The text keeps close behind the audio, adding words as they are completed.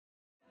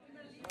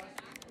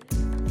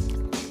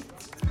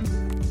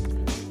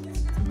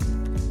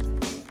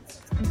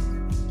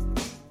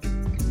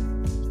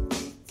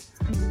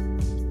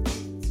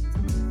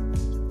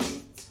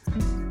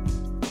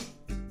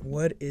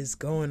What is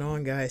going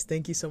on, guys?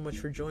 Thank you so much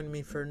for joining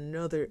me for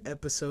another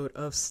episode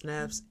of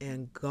Snaps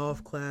and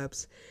Golf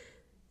Claps.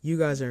 You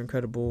guys are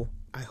incredible.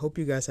 I hope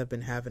you guys have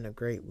been having a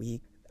great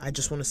week. I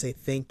just want to say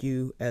thank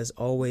you, as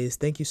always.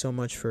 Thank you so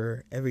much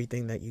for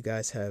everything that you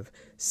guys have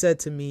said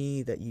to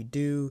me, that you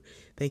do.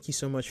 Thank you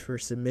so much for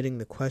submitting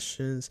the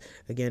questions.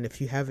 Again,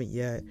 if you haven't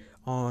yet,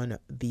 on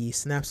the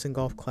Snaps and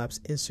Golf Claps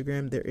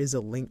Instagram, there is a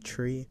link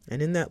tree. And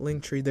in that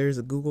link tree, there's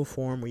a Google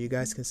form where you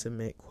guys can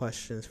submit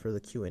questions for the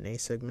Q&A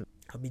segment.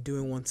 I'll be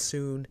doing one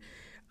soon,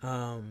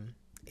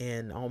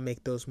 and I'll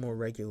make those more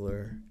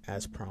regular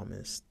as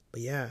promised.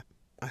 But yeah,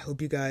 I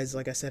hope you guys,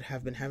 like I said,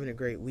 have been having a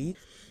great week.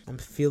 I'm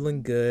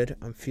feeling good.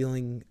 I've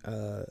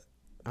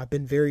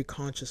been very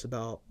conscious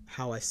about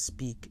how I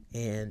speak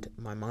and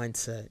my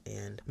mindset,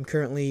 and I'm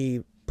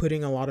currently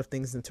putting a lot of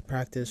things into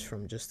practice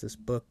from just this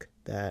book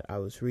that I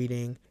was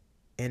reading,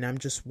 and I'm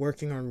just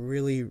working on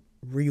really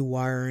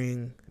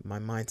rewiring my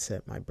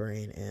mindset, my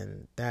brain,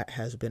 and that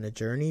has been a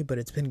journey, but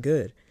it's been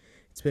good.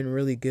 It's been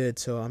really good,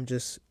 so I'm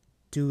just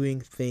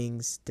doing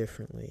things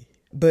differently.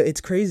 But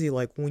it's crazy,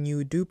 like when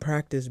you do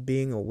practice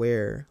being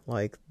aware,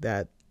 like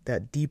that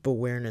deep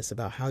awareness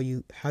about how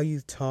you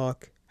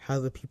talk, how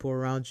the people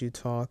around you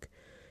talk,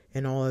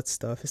 and all that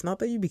stuff. It's not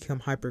that you become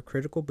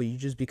hypercritical, but you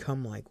just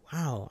become like,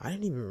 wow, I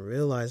didn't even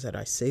realize that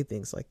I say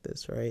things like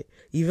this, right?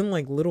 Even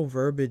like little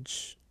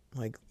verbiage,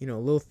 like,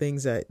 little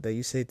things that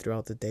you say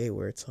throughout the day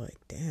where it's like,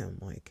 damn,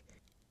 like,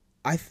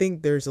 I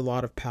think there's a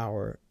lot of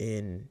power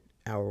in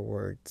our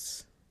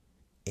words,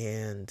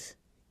 and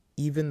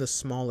even the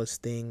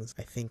smallest things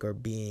I think are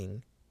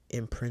being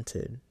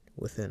imprinted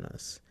within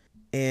us.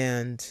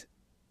 And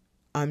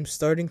I'm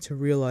starting to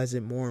realize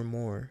it more and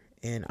more.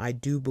 And I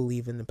do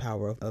believe in the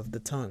power of the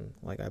tongue.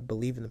 Like, I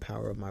believe in the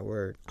power of my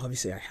word.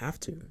 Obviously, I have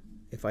to.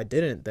 If I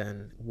didn't,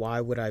 then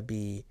why would I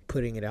be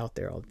putting it out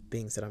there, all the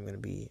things that I'm going to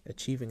be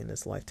achieving in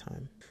this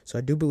lifetime? So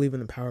I do believe in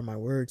the power of my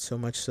word, so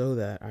much so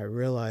that I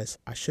realize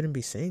I shouldn't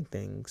be saying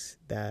things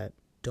that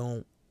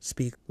don't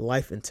speak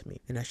life into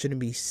me. And I shouldn't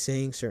be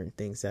saying certain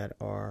things that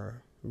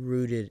are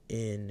rooted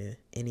in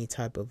any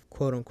type of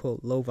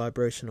quote-unquote low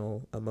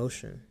vibrational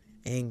emotion.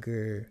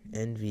 Anger,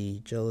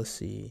 envy,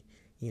 jealousy,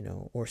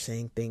 or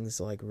saying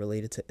things like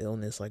related to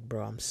illness, like,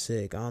 bro, I'm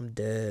sick, I'm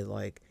dead,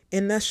 like,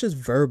 and that's just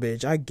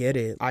verbiage. I get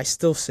it. I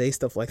still say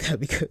stuff like that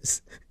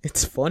because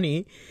it's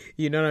funny,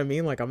 you know what I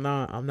mean? Like, I'm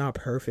not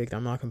perfect.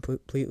 I'm not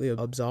completely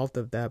absolved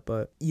of that,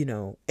 but,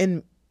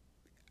 and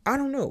I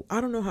don't know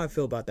how I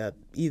feel about that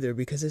either,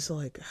 because it's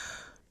like,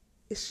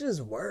 it's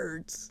just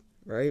words,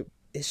 right?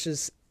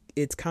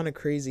 It's kind of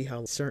crazy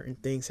how certain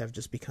things have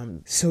just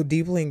become so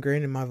deeply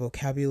ingrained in my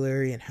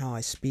vocabulary and how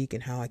I speak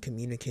and how I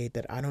communicate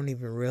that I don't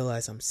even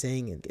realize I'm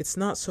saying it. It's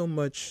not so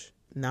much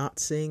not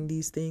saying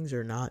these things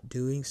or not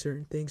doing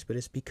certain things, but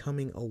it's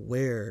becoming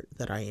aware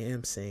that I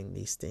am saying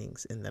these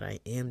things and that I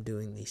am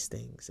doing these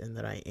things and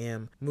that I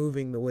am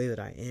moving the way that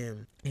I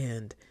am.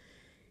 And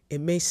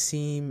it may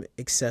seem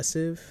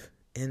excessive,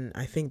 and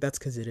I think that's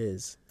because it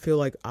is. I feel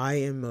like I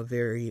am a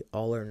very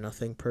all or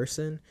nothing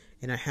person,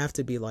 and I have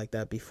to be like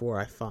that before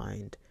I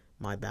find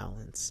my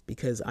balance,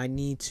 because I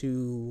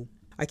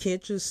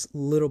can't just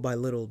little by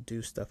little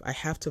do stuff. I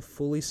have to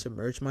fully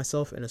submerge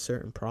myself in a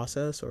certain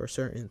process or a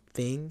certain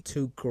thing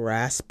to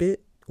grasp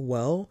it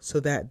well, so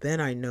that then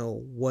I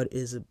know what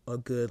is a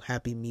good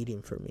happy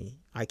medium for me.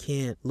 I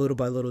can't little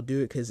by little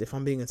do it, because if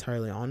I'm being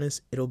entirely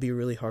honest, it'll be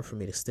really hard for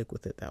me to stick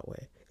with it that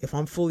way. If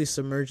I'm fully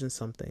submerged in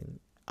something,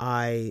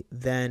 I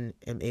then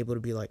am able to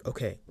be like,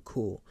 okay,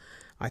 cool,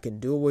 I can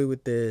do away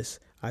with this,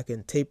 I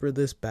can taper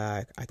this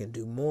back, I can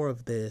do more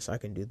of this, I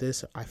can do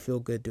this, I feel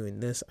good doing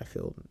this, I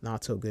feel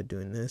not so good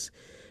doing this,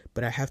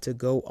 but I have to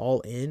go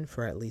all in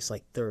for at least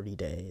like 30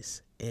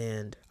 days.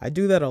 And I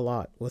do that a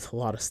lot with a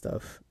lot of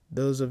stuff.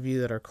 Those of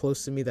you that are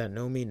close to me that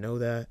know me know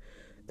that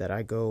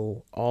I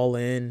go all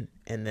in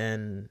and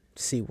then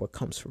see what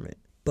comes from it.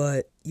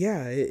 But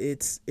yeah,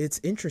 it's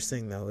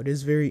interesting though. It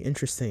is very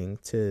interesting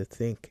to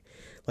think,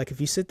 like,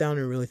 if you sit down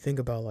and really think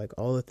about like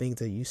all the things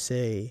that you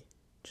say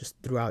just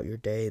throughout your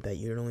day that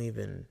you don't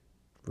even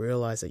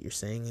realize that you're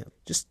saying it.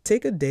 Just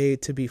take a day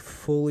to be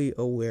fully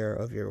aware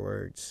of your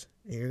words.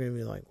 And you're going to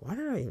be like, why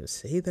did I even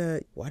say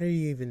that? Why did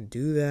you even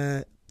do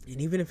that?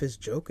 And even if it's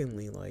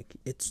jokingly, like,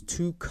 it's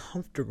too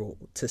comfortable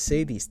to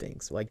say these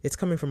things. Like, it's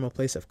coming from a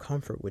place of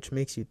comfort, which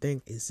makes you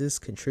think, is this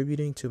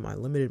contributing to my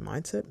limited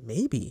mindset?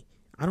 Maybe.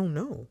 I don't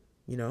know.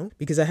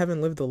 Because I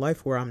haven't lived a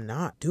life where I'm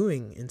not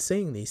doing and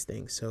saying these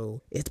things.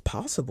 So it's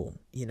possible,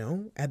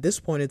 at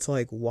this point, it's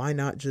like, why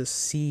not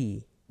just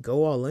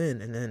go all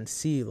in and then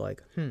see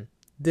like,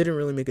 didn't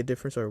really make a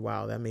difference, or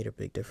wow, that made a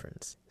big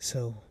difference.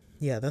 So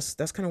yeah, that's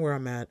kind of where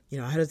I'm at.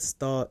 I had this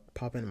thought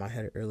pop into my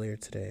head earlier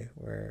today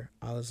where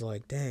I was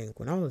like, dang,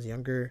 when I was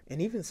younger,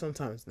 and even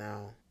sometimes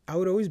now, I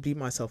would always beat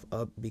myself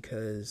up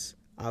because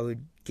I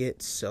would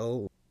get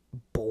so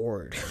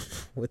bored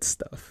with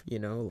stuff,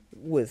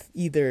 with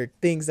either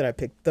things that I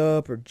picked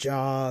up or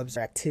jobs or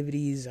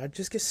activities. I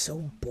just get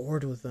so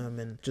bored with them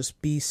and just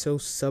be so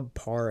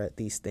subpar at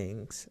these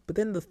things. But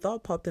then the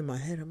thought popped in my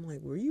head. I'm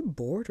like, were you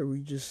bored or were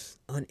you just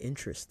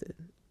uninterested?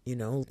 You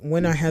know,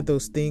 when I had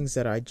those things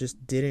that I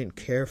just didn't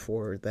care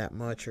for that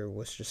much or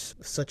was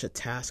just such a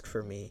task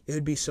for me, it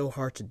would be so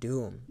hard to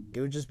do them. It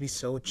would just be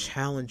so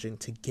challenging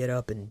to get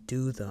up and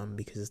do them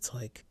because it's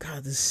like,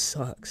 God, this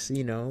sucks,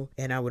 you know?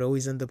 And I would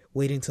always end up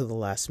waiting till the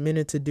last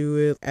minute to do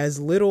it. As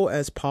little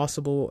as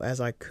possible as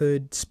I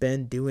could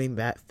spend doing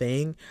that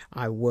thing,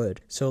 I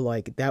would. So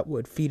like that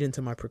would feed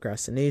into my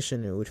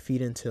procrastination. It would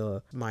feed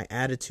into my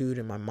attitude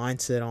and my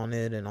mindset on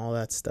it and all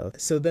that stuff.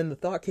 So then the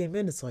thought came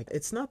in, it's like,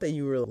 it's not that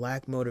you were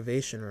lack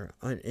motivation or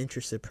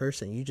uninterested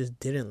person, you just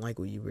didn't like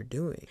what you were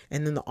doing.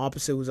 And then the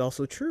opposite was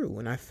also true.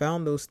 When I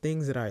found those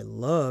things that I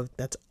loved,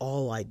 that's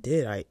all I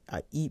did. I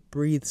eat,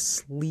 breathe,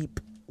 sleep,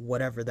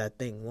 whatever that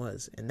thing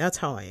was. And that's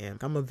how I am.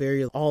 I'm a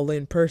very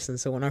all-in person.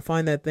 So when I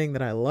find that thing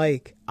that I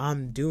like,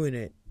 I'm doing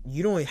it.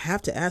 You don't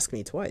have to ask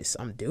me twice.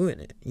 I'm doing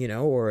it, you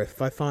know? Or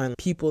if I find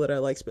people that I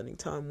like spending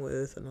time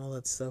with and all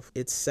that stuff,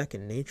 it's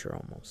second nature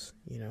almost,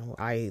 you know?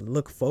 I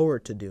look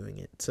forward to doing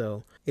it.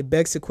 So it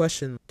begs the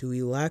question, do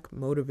we lack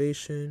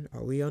motivation?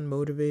 Are we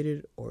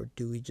unmotivated? Or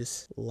do we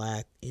just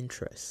lack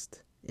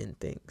interest in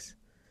things,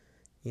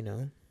 you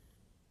know?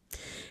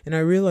 And I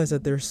realize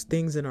that there's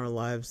things in our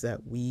lives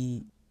that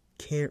we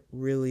can't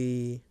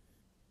really,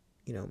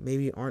 you know,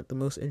 maybe aren't the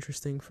most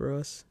interesting for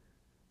us,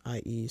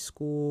 i.e.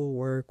 school,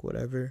 work,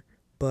 whatever.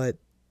 But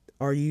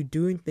are you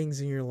doing things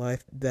in your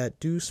life that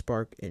do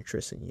spark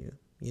interest in you?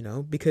 You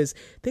know, because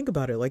think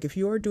about it, like if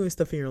you are doing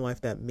stuff in your life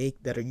that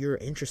you're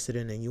interested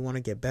in and you want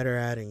to get better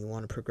at and you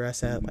want to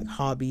progress at, like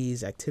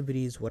hobbies,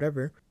 activities,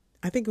 whatever,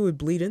 I think it would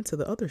bleed into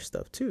the other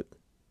stuff too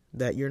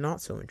that you're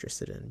not so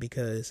interested in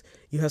because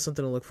you have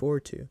something to look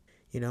forward to.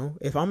 You know,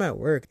 if I'm at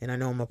work and I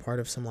know I'm a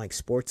part of some like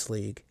sports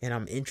league and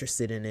I'm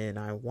interested in it and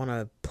I want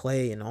to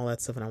play and all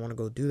that stuff and I want to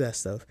go do that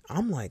stuff,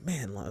 I'm like,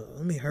 man,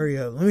 let me hurry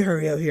up. Let me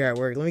hurry up here at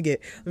work. Let me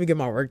get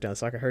my work done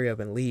so I can hurry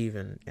up and leave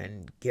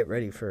and get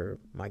ready for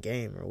my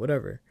game or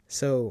whatever.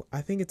 So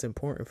I think it's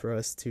important for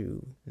us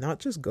to not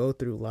just go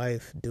through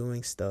life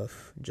doing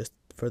stuff just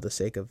for the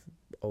sake of,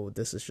 oh,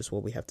 this is just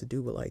what we have to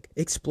do, but like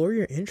explore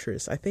your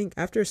interests. I think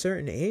after a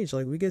certain age,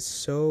 like we get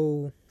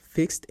so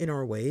fixed in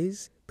our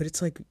ways, but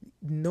it's like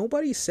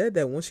nobody said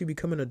that once you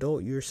become an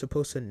adult you're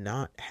supposed to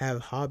not have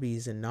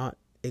hobbies and not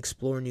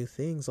explore new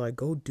things. Like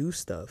go do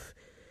stuff,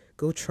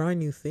 go try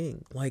new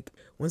things. Like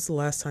when's the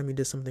last time you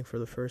did something for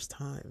the first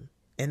time?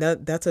 And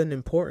that's an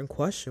important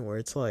question where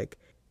it's like,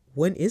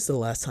 when is the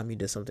last time you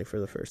did something for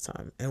the first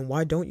time? And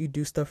why don't you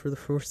do stuff for the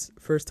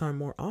first time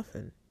more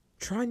often?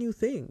 Try new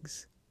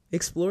things.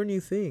 Explore new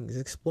things,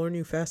 explore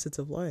new facets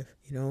of life.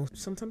 You know,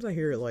 sometimes I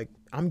hear like,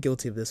 I'm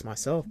guilty of this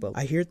myself, but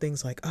I hear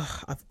things like, oh,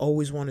 I've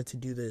always wanted to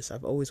do this.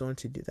 I've always wanted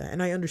to do that.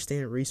 And I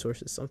understand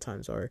resources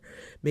sometimes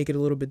make it a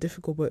little bit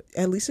difficult, but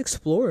at least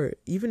explore it.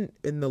 Even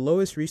in the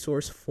lowest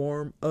resource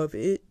form of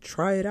it,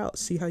 try it out.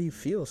 See how you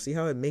feel. See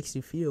how it makes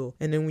you feel.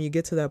 And then when you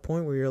get to that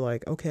point where you're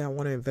like, okay, I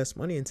want to invest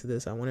money into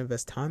this. I want to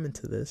invest time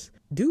into this.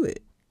 Do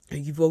it.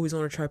 You've always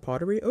wanted to try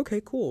pottery?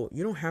 Okay, cool.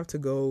 You don't have to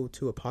go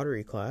to a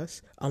pottery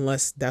class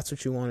unless that's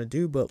what you want to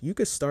do, but you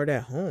could start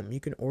at home.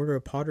 You can order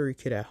a pottery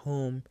kit at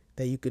home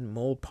that you can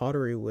mold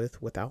pottery with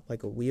without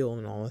like a wheel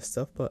and all that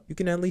stuff, but you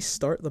can at least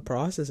start the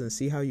process and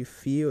see how you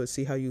feel,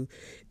 see how you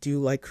do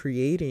like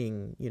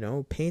creating, you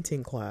know,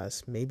 painting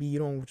class. Maybe you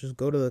don't just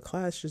go to the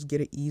class, just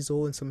get an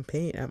easel and some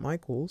paint at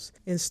Michael's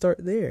and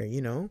start there,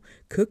 you know.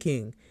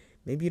 Cooking.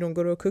 Maybe you don't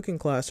go to a cooking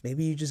class.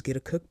 Maybe you just get a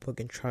cookbook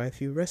and try a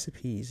few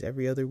recipes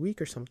every other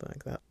week or something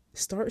like that.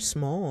 Start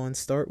small and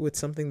start with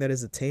something that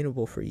is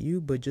attainable for you,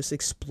 but just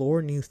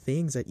explore new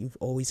things that you've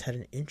always had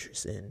an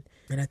interest in.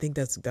 And I think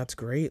that's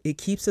great. It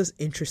keeps us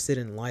interested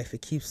in life.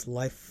 It keeps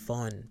life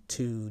fun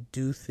to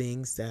do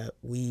things that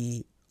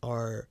we've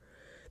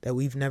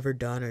never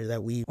done or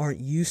that we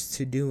aren't used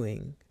to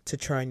doing, to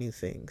try new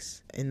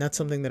things. And that's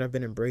something that I've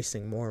been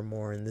embracing more and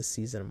more in this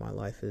season of my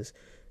life, is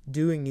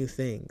doing new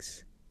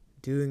things.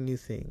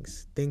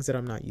 Things that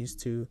I'm not used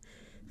to,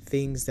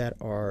 things that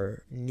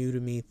are new to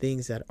me,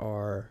 things that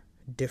are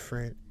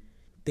different,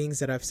 things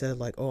that I've said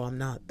like, oh, I'm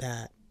not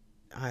that.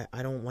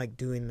 I don't like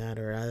doing that,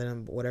 or I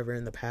don't, whatever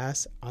in the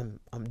past, I'm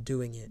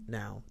doing it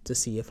now to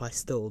see if I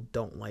still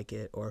don't like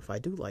it or if I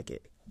do like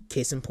it.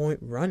 Case in point,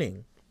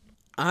 running.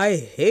 I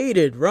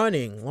hated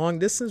running. Long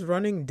distance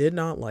running, did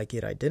not like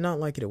it. I did not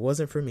like it. It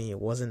wasn't for me. It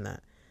wasn't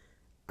that.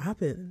 I've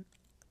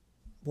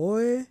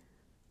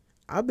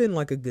been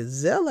like a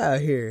gazelle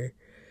out here.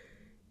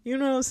 You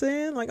know what I'm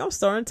saying? Like, I'm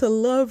starting to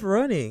love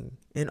running.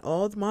 And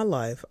all of my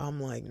life, I'm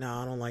like,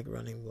 nah, I don't like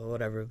running, but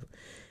whatever.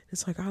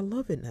 It's like, I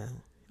love it now.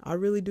 I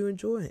really do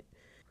enjoy it.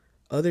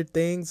 Other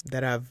things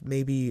that I'm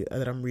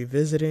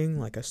revisiting,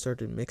 like I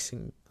started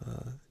mixing,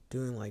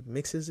 doing like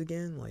mixes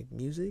again, like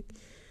music,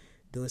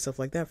 doing stuff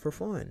like that for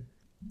fun.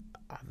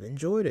 I've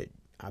enjoyed it.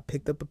 I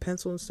picked up a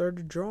pencil and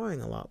started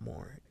drawing a lot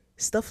more.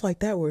 Stuff like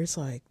that where it's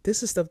like,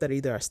 this is stuff that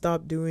either I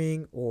stopped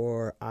doing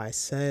or I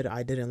said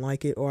I didn't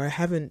like it or I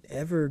haven't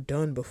ever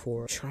done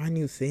before. Try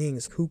new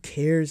things. Who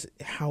cares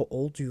how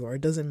old you are?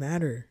 It doesn't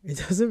matter. It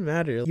doesn't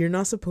matter. You're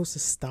not supposed to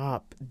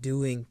stop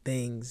doing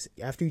things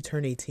after you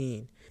turn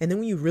 18. And then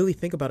when you really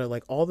think about it,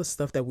 like all the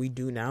stuff that we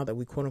do now that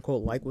we quote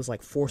unquote like was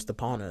like forced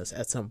upon us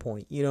at some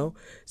point, you know?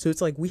 So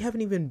it's like we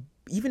haven't even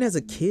as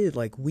a kid,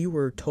 like we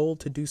were told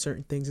to do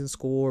certain things in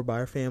school or by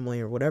our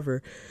family or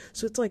whatever.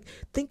 So it's like,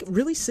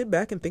 really sit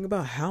back and think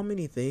about how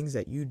many things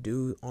that you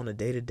do on a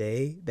day to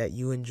day that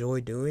you enjoy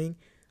doing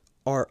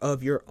are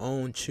of your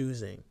own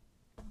choosing.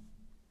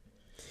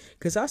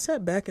 Because I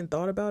sat back and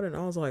thought about it and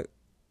I was like,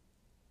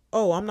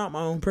 oh, I'm not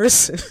my own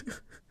person.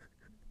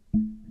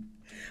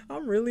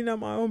 I'm really not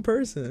my own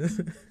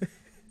person.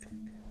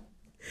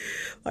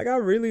 Like, I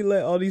really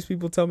let all these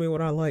people tell me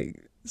what I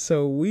like.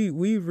 So we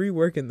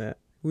reworking that.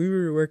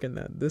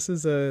 This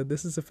is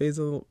a phase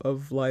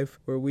of life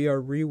where we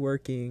are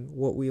reworking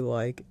what we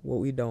like, what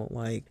we don't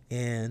like,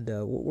 and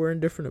what we're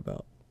indifferent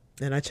about.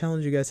 And I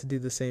challenge you guys to do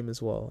the same as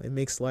well. It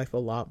makes life a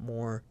lot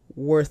more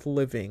worth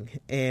living,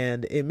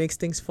 and it makes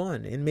things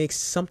fun. It makes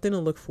something to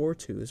look forward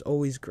to is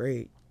always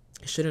great.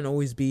 It shouldn't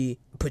always be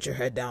put your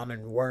head down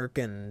and work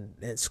and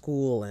at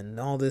school and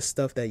all this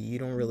stuff that you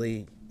don't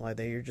really like,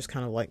 that you're just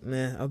kind of like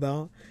meh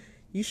about.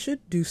 You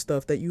should do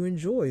stuff that you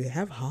enjoy.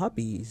 Have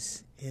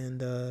hobbies.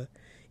 And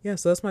yeah,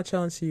 so that's my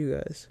challenge to you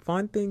guys.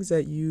 Find things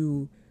that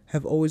you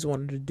have always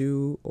wanted to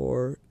do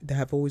or that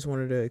have always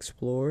wanted to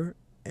explore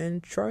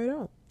and try it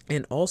out.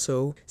 And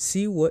also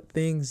see what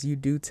things you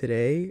do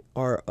today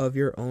are of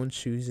your own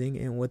choosing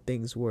and what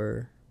things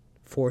were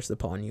forced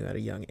upon you at a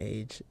young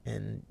age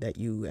and that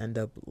you end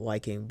up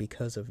liking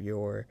because of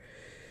your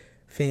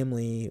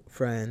family,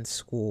 friends,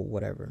 school,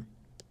 whatever.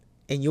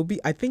 And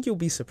I think you'll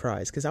be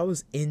surprised, because I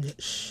was in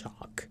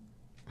shock.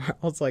 I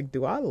was like,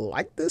 do I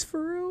like this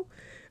for real?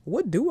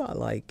 What do I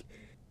like?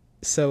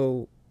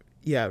 So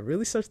yeah,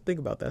 really start to think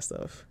about that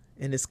stuff.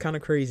 And it's kind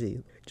of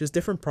crazy. Just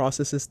different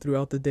processes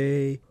throughout the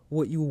day,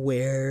 what you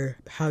wear,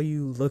 how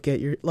you look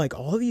at your, like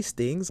all these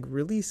things.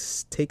 Really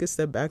take a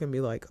step back and be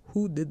like,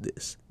 who did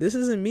this? This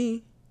isn't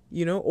me,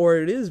 you know, or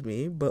it is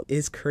me, but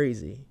it's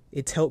crazy.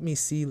 It's helped me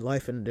see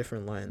life in a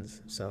different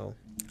lens. So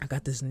I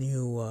got this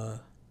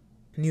new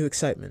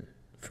excitement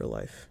for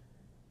life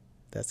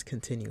that's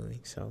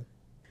continuing. So,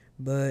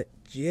 but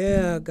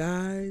yeah,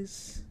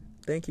 guys,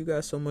 thank you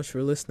guys so much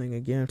for listening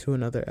again to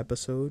another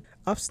episode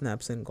of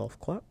Snaps and Golf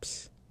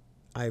Claps.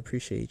 I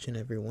appreciate each and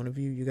every one of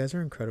you. You guys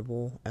are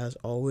incredible, as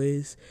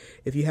always.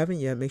 If you haven't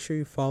yet, make sure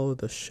you follow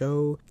the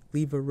show,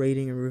 leave a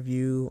rating and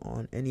review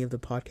on any of the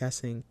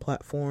podcasting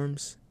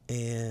platforms,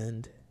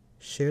 and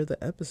share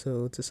the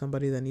episode to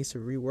somebody that needs to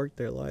rework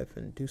their life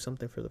and do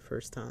something for the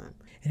first time.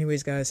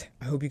 Anyways, guys,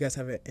 I hope you guys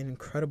have an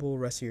incredible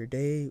rest of your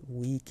day,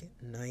 week,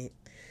 night,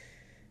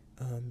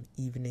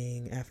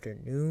 evening,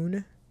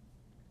 afternoon.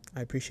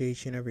 I appreciate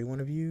each and every one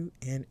of you.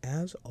 And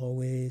as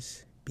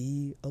always,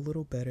 be a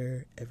little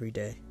better every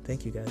day.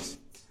 Thank you, guys.